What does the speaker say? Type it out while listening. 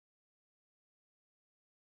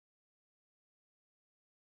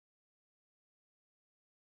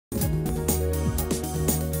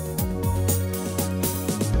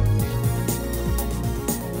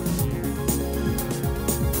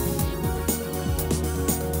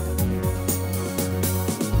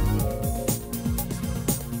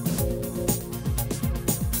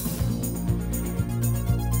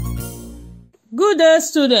day,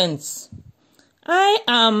 students. I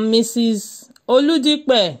am Mrs.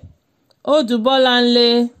 Oludipe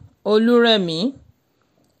Odubolanle Oluremi.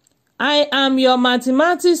 I am your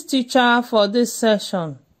mathematics teacher for this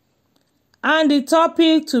session, and the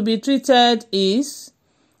topic to be treated is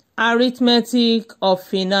Arithmetic of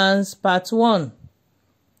Finance Part 1.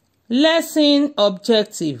 Lesson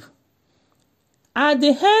objective. At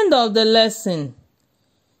the end of the lesson,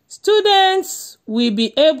 students will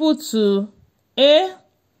be able to A.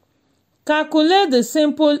 Calculate the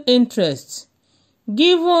simple interest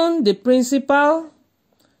given the principal,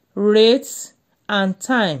 rate, and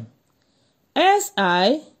time.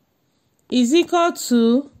 SI is equal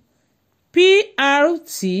to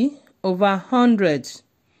PRT over 100.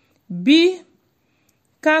 B.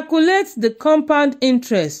 Calculate the compound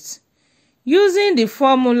interest using the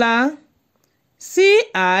formula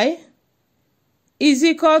CI is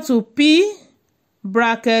equal to P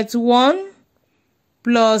bracket 1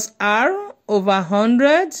 plus R over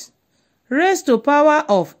 100 raised to power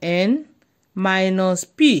of N minus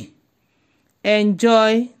P.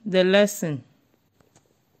 Enjoy the lesson.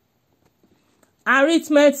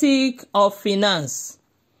 Arithmetic of Finance.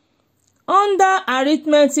 Under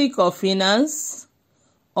Arithmetic of Finance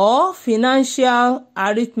or Financial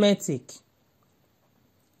Arithmetic,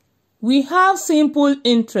 we have simple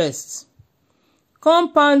interest,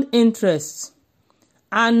 compound interest,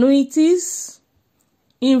 annuities,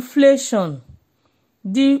 inflation,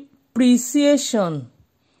 depreciation,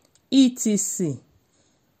 etc.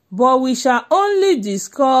 But we shall only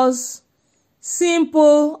discuss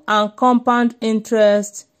simple and compound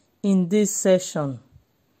interest in this session.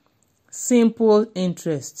 Simple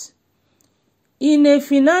interest. In a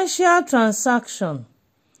financial transaction,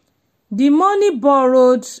 the money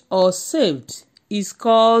borrowed or saved is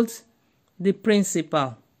called the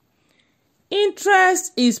principal.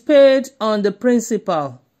 Interest is paid on the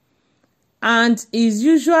principal and is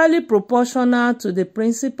usually proportional to the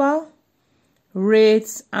principal,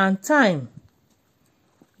 rate, and time.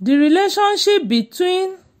 The relationship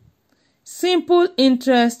between simple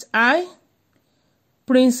interest I,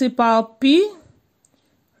 principal P,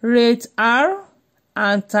 rate R,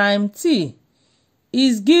 and time T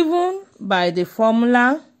is given by the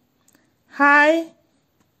formula I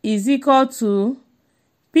is equal to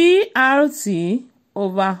PRT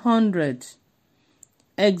over 100.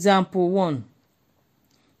 Example 1.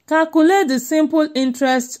 Calculate the simple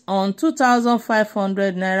interest on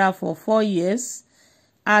 2,500 naira for 4 years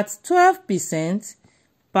at 12%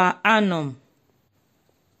 per annum.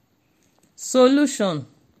 Solution.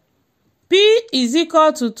 P is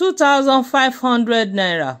equal to 2,500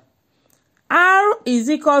 naira. R is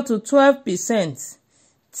equal to 12%.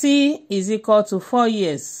 T is equal to 4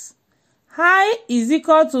 years. I is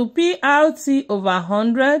equal to PRT over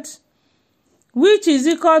 100, which is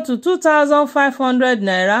equal to 2,500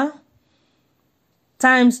 naira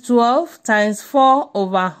times 12 times 4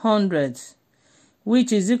 over 100,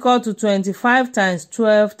 which is equal to 25 times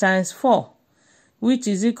 12 times 4, which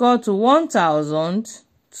is equal to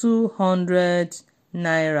 1,200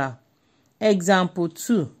 naira. Example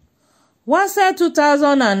 2. WASSCE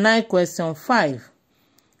 2009 question 5.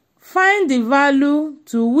 Find the value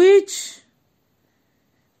to which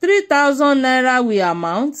 3,000 naira will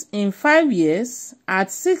amount in 5 years at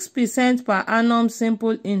 6% per annum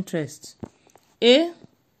simple interest. A.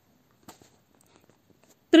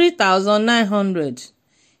 3,900.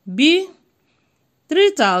 B.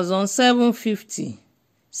 3,750.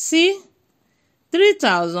 C.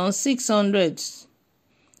 3,600.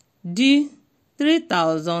 D.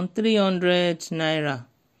 3,300 naira.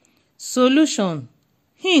 Solution.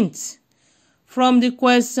 Hint from the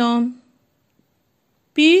question: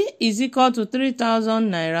 P is equal to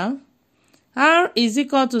 3,000 naira, R is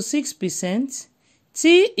equal to 6%,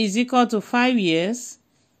 T is equal to 5 years,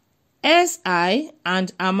 SI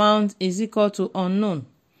and amount is equal to unknown.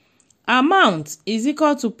 Amount is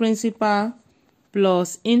equal to principal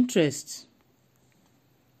plus interest.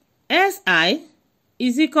 SI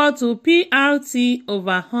is equal to PRT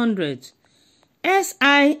over 100.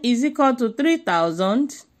 SI is equal to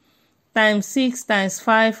 3,000 times 6 times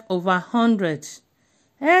 5 over 100.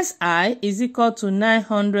 SI is equal to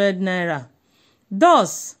 900 naira.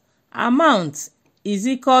 Thus, amount is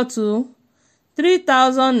equal to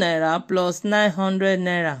 3,000 naira plus 900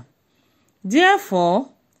 naira. Therefore,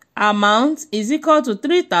 amount is equal to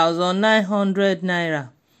 3,900 naira.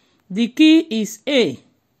 The key is A.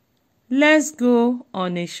 Let's go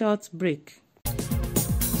on a short break.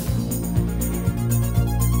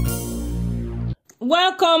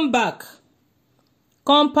 Welcome back.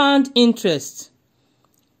 Compound interest.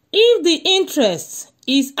 If the interest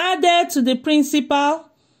is added to the principal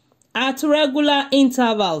at regular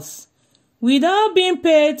intervals without being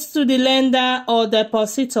paid to the lender or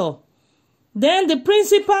depositor. Then the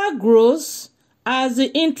principal grows as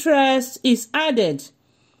the interest is added.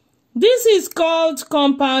 This is called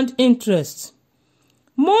compound interest.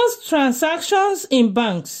 Most transactions in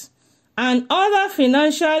banks and other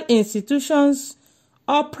financial institutions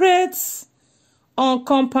operate on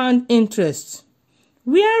compound interest,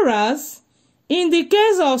 whereas in the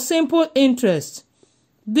case of simple interest,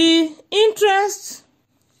 the interest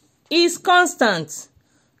is constant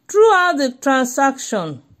throughout the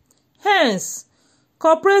transaction. Hence,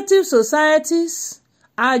 cooperative societies,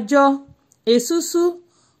 àjọ, èsúsú,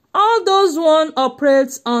 all those one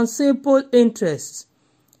operates on simple interest.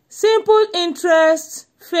 Simple interest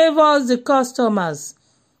favors the customers,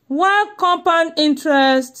 while compound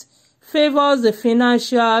interest favors the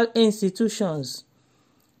financial institutions.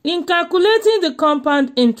 In calculating the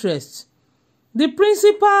compound interest, the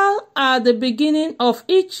principal at the beginning of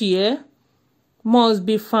each year must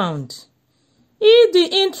be found. If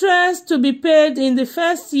the interest to be paid in the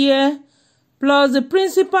first year plus the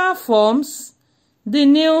principal forms the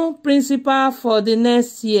new principal for the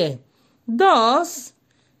next year, thus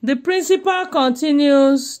the principal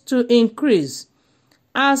continues to increase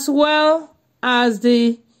as well as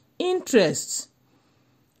the interest.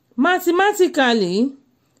 Mathematically,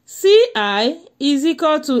 CI is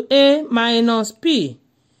equal to A minus P,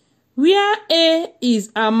 where A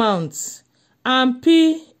is amount and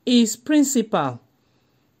P is principal.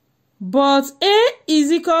 But A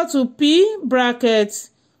is equal to P bracket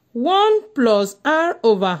 1 plus R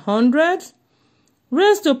over 100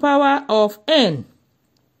 raised to power of n.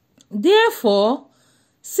 Therefore,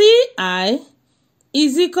 CI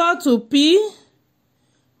is equal to P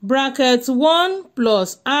bracket 1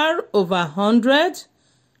 plus R over 100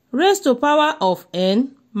 raised to power of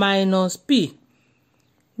n minus P,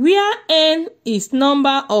 where n is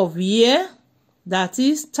number of year, that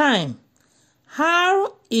is time,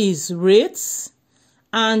 R is rates,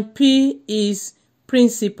 and P is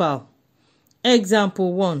principal.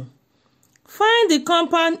 Example 1. Find the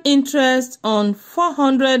compound interest on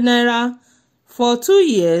 400 naira for 2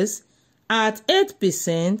 years at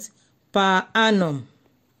 8% per annum.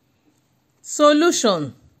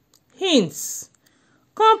 Solution. Hints.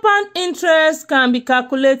 Compound interest can be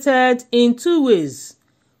calculated in 2 ways.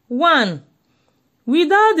 1.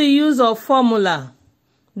 Without the use of formula,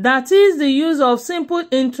 that is, the use of simple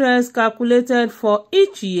interest calculated for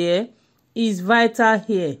each year is vital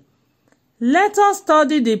here. Let us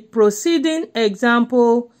study the preceding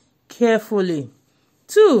example carefully.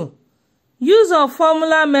 2. Use of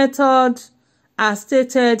formula method as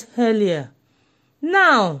stated earlier.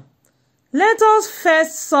 Now, let us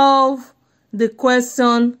first solve the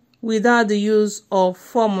question without the use of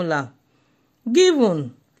formula.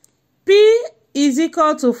 Given P is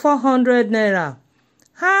equal to 400 naira,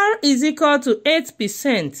 R is equal to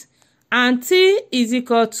 8%, and T is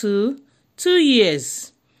equal to 2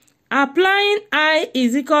 years. Applying I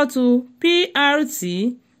is equal to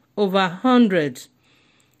PRT over 100.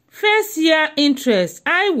 First year interest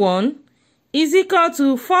I1 is equal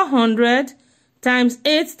to 400 times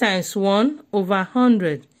 8 times 1 over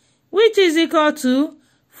 100, which is equal to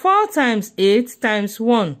 4 times 8 times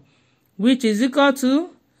 1, which is equal to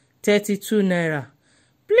 32 naira.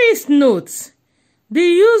 Please note, the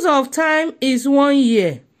use of time is 1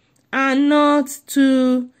 year and not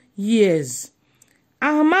 2 years.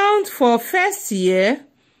 Amount for first year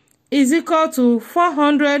is equal to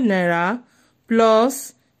 400 naira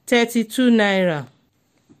plus 32 naira.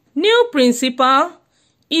 New principal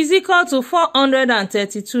is equal to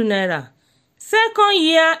 432 naira. Second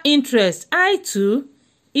year interest I2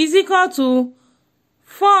 is equal to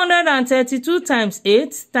 432 times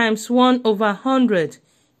 8 times 1 over 100,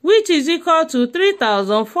 which is equal to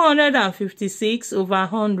 3,456 over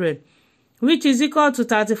 100, which is equal to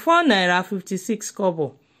 34 naira 56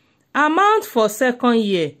 kobo. Amount for second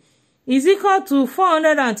year is equal to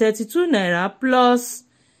 432 naira plus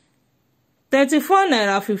 34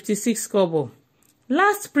 naira 56 kobo.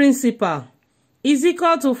 Last principal is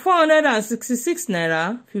equal to 466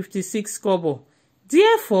 naira 56 kobo.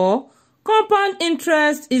 Therefore, compound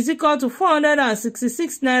interest is equal to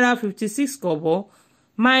 466 naira 56 kobo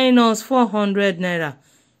minus 400 naira,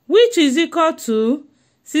 which is equal to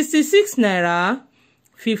 66 naira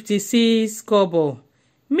 56 kobo.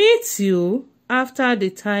 Meet you after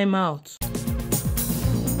the timeout.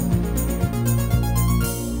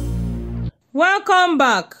 Welcome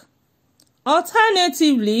back.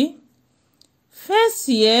 Alternatively, first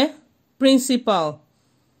year principal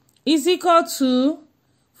is equal to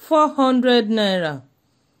 400 naira.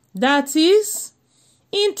 That is,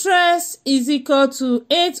 interest is equal to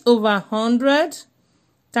 8/100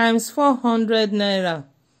 times 400 naira,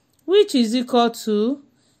 which is equal to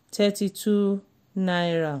 32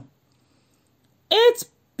 naira.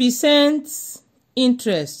 8%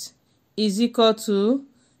 interest is equal to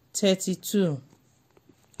 32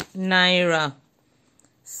 naira.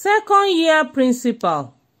 Second year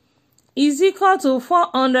principal is equal to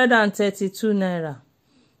 432 naira.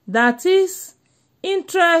 That is,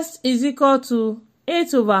 interest is equal to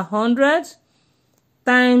 8/100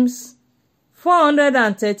 times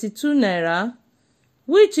 432 naira,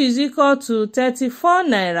 which is equal to 34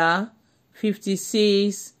 naira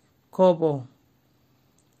 56 kobo.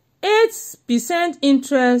 8%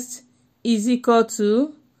 interest is equal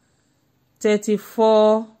to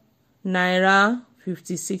 34 naira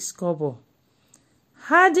 56 kobo.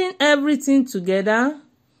 Adding everything together,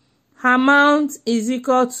 amount is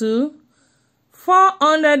equal to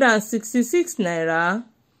 466 naira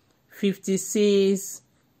 56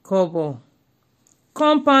 kobo.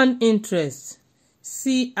 Compound interest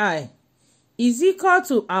 (CI) is equal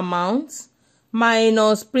to amount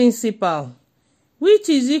minus principal, which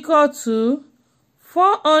is equal to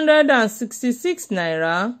 466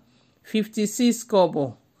 naira 56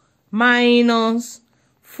 kobo minus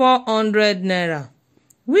 400 naira,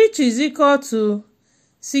 which is equal to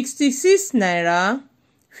 66 naira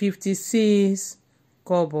 56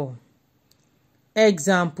 kobo.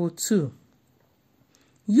 Example 2.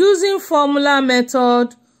 Using formula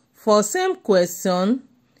method for same question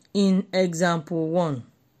in example 1.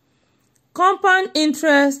 Compound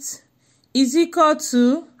interest is equal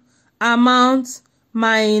to amount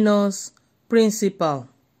minus principal,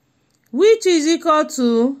 which is equal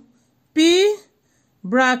to P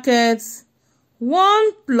brackets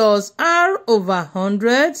 1 plus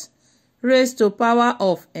R/100 raised to power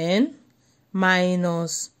of n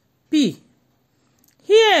minus P.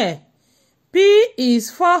 Here, P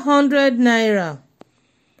is 400 naira,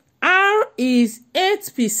 R is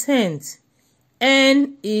 8%,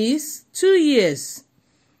 N is 2 years.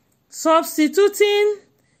 Substituting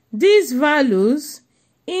these values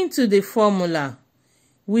into the formula,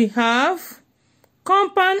 we have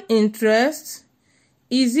compound interest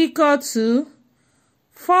is equal to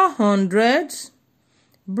 400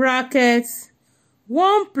 brackets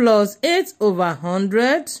 1 plus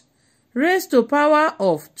 8/100 raised to power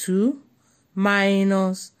of 2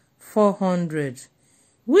 minus 400,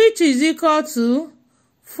 which is equal to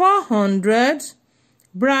 400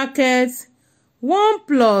 brackets 1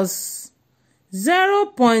 plus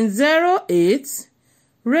 0.08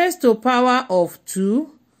 raised to power of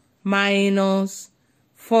 2 minus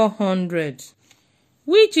 400,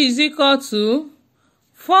 which is equal to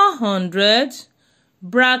 400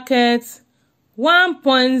 brackets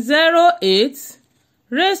 1.08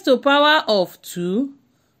 raised to power of 2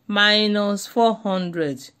 minus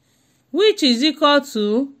 400, which is equal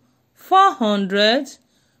to 400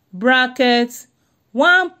 brackets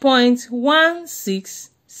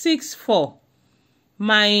 1.1664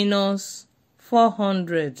 minus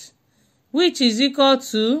 400, which is equal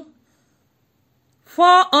to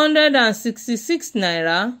 466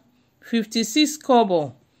 naira 56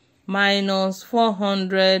 kobo minus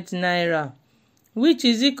 400 naira, which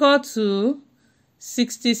is equal to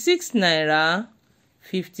 66 naira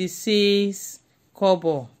 56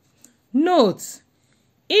 kobo. Note: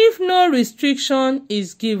 if no restriction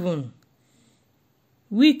is given,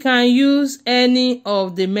 we can use any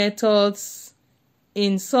of the methods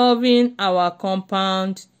in solving our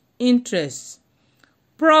compound interest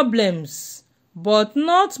problems, but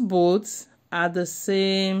not both at the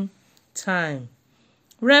same time.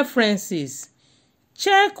 References: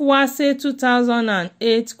 check WASE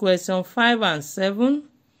 2008 question 5 and 7,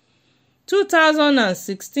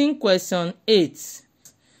 2016 question 8.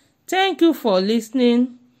 Thank you for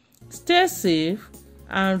listening. Stay safe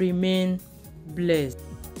and remain blessed.